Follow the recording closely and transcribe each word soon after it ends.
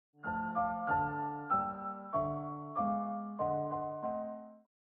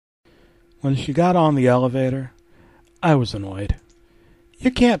When she got on the elevator, I was annoyed.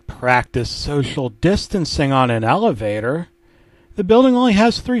 You can't practice social distancing on an elevator. The building only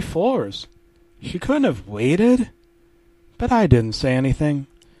has 3 floors. She couldn't have waited. But I didn't say anything.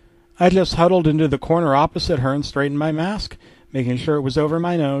 I just huddled into the corner opposite her and straightened my mask, making sure it was over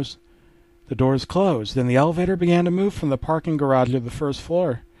my nose. The doors closed, and the elevator began to move from the parking garage to the first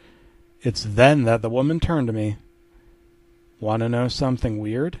floor. It's then that the woman turned to me. Want to know something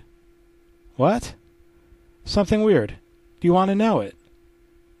weird? What? Something weird. Do you want to know it?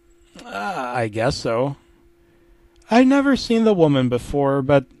 I guess so. I'd never seen the woman before,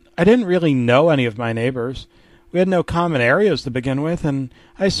 but I didn't really know any of my neighbors. We had no common areas to begin with, and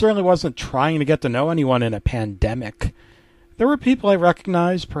I certainly wasn't trying to get to know anyone in a pandemic. There were people I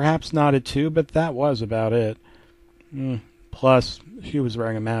recognized, perhaps nodded to, but that was about it. Plus, she was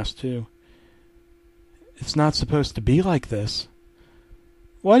wearing a mask, too. It's not supposed to be like this.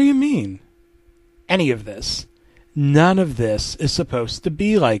 What do you mean? Any of this. None of this is supposed to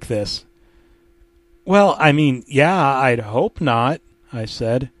be like this. Well, I mean, yeah, I'd hope not, I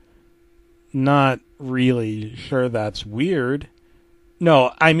said. Not really sure that's weird.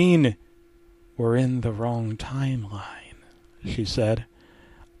 No, I mean, we're in the wrong timeline, she said.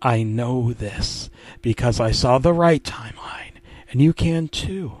 I know this because I saw the right timeline, and you can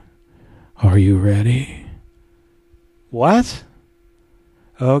too. Are you ready? What?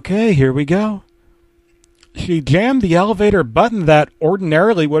 Okay, here we go. She jammed the elevator button that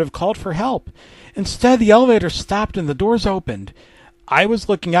ordinarily would have called for help. Instead, the elevator stopped and the doors opened. I was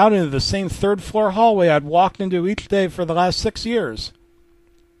looking out into the same third-floor hallway I'd walked into each day for the last 6 years.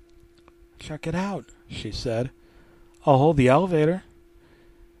 Check it out, she said. I'll hold the elevator.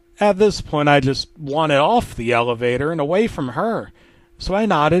 At this point, I just wanted off the elevator and away from her, so I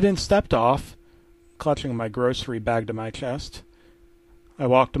nodded and stepped off, clutching my grocery bag to my chest. I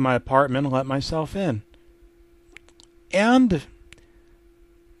walked to my apartment and let myself in. And,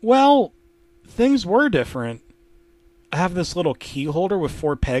 well, things were different. I have this little key holder with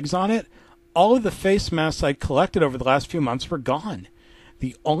 4 pegs on it. All of the face masks I'd collected over the last few months were gone.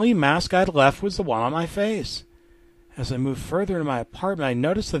 The only mask I'd left was the one on my face. As I moved further into my apartment, I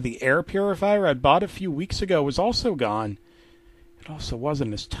noticed that the air purifier I'd bought a few weeks ago was also gone. It also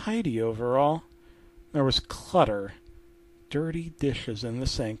wasn't as tidy overall. There was clutter, dirty dishes in the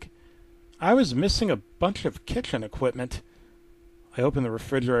sink. I was missing a bunch of kitchen equipment. I opened the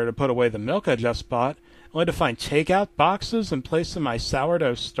refrigerator to put away the milk I just bought, only to find takeout boxes and place in my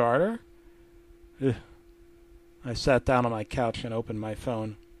sourdough starter. Ugh. I sat down on my couch and opened my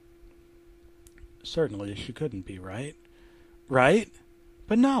phone. Certainly she couldn't be right. Right?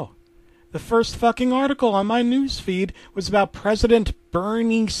 But no. The first fucking article on my news feed was about President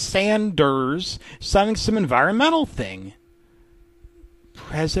Bernie Sanders signing some environmental thing.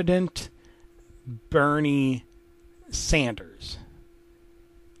 President Bernie Sanders.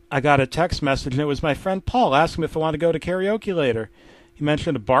 I got a text message, and it was my friend Paul asking me if I wanted to go to karaoke later. He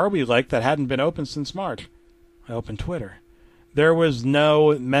mentioned a bar we liked that hadn't been open since March. I opened Twitter. There was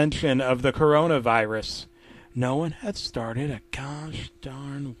no mention of the coronavirus. No one had started a gosh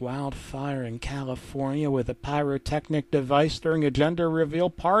darn wildfire in California with a pyrotechnic device during a gender reveal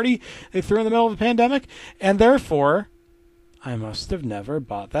party they threw in the middle of a pandemic, and therefore, I must have never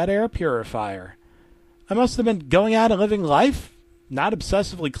bought that air purifier. I must have been going out and living life, not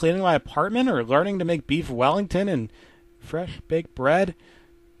obsessively cleaning my apartment or learning to make beef Wellington and fresh baked bread.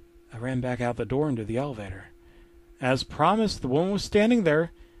 I ran back out the door into the elevator. As promised, the woman was standing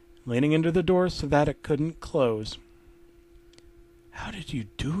there, leaning into the door so that it couldn't close. How did you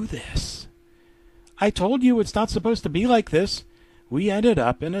do this? I told you it's not supposed to be like this. We ended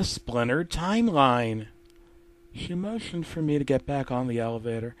up in a splintered timeline. She motioned for me to get back on the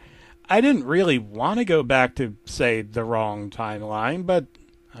elevator. I didn't really want to go back to, say, the wrong timeline, but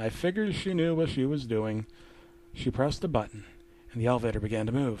I figured she knew what she was doing. She pressed a button, and the elevator began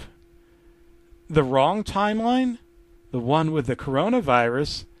to move. The wrong timeline? The one with the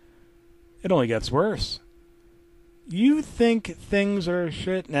coronavirus? It only gets worse. You think things are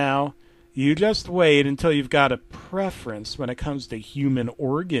shit now. You just wait until you've got a preference when it comes to human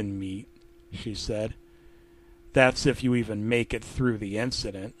organ meat, she said. That's if you even make it through the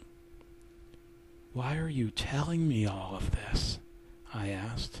incident. Why are you telling me all of this? I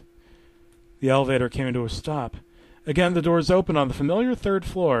asked. The elevator came to a stop. Again, the doors opened on the familiar 3rd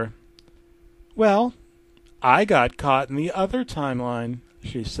floor. Well, I got caught in the other timeline,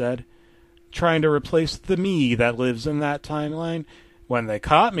 she said, trying to replace the me that lives in that timeline. When they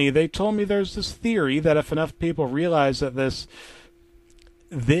caught me, they told me there's this theory that if enough people realize that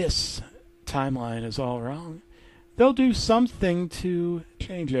this timeline is all wrong, they'll do something to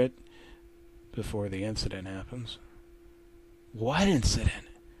change it. before the incident happens. What incident?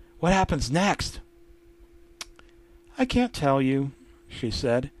 What happens next? I can't tell you, she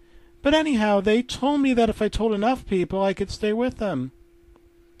said. But anyhow, they told me that if I told enough people, I could stay with them.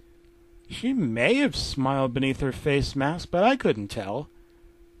 She may have smiled beneath her face mask, but I couldn't tell.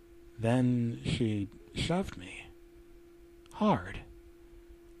 Then she shoved me. Hard.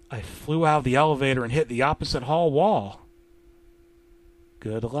 I flew out of the elevator and hit the opposite hall wall.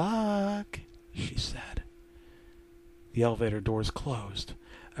 Good luck, she said. The elevator doors closed.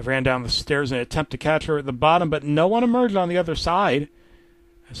 I ran down the stairs in an attempt to catch her at the bottom, but no one emerged on the other side.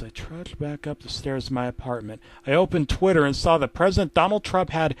 As I trudged back up the stairs to my apartment, I opened Twitter and saw that President Donald Trump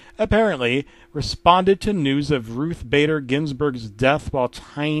had, apparently, responded to news of Ruth Bader Ginsburg's death while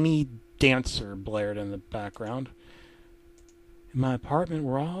Tiny Dancer blared in the background. In my apartment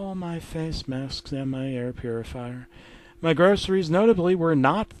were all my face masks and my air purifier. My groceries, notably, were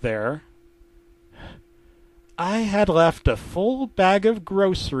not there. I had left a full bag of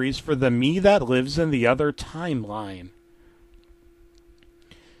groceries for the me that lives in the other timeline.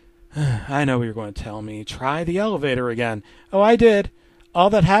 I know what you're going to tell me. Try the elevator again. Oh, I did. All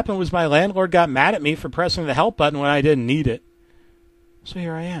that happened was my landlord got mad at me for pressing the help button when I didn't need it. So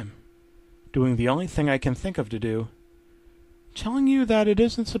here I am, doing the only thing I can think of to do. Telling you that it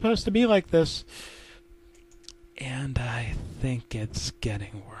isn't supposed to be like this. And I think it's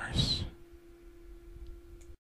getting worse.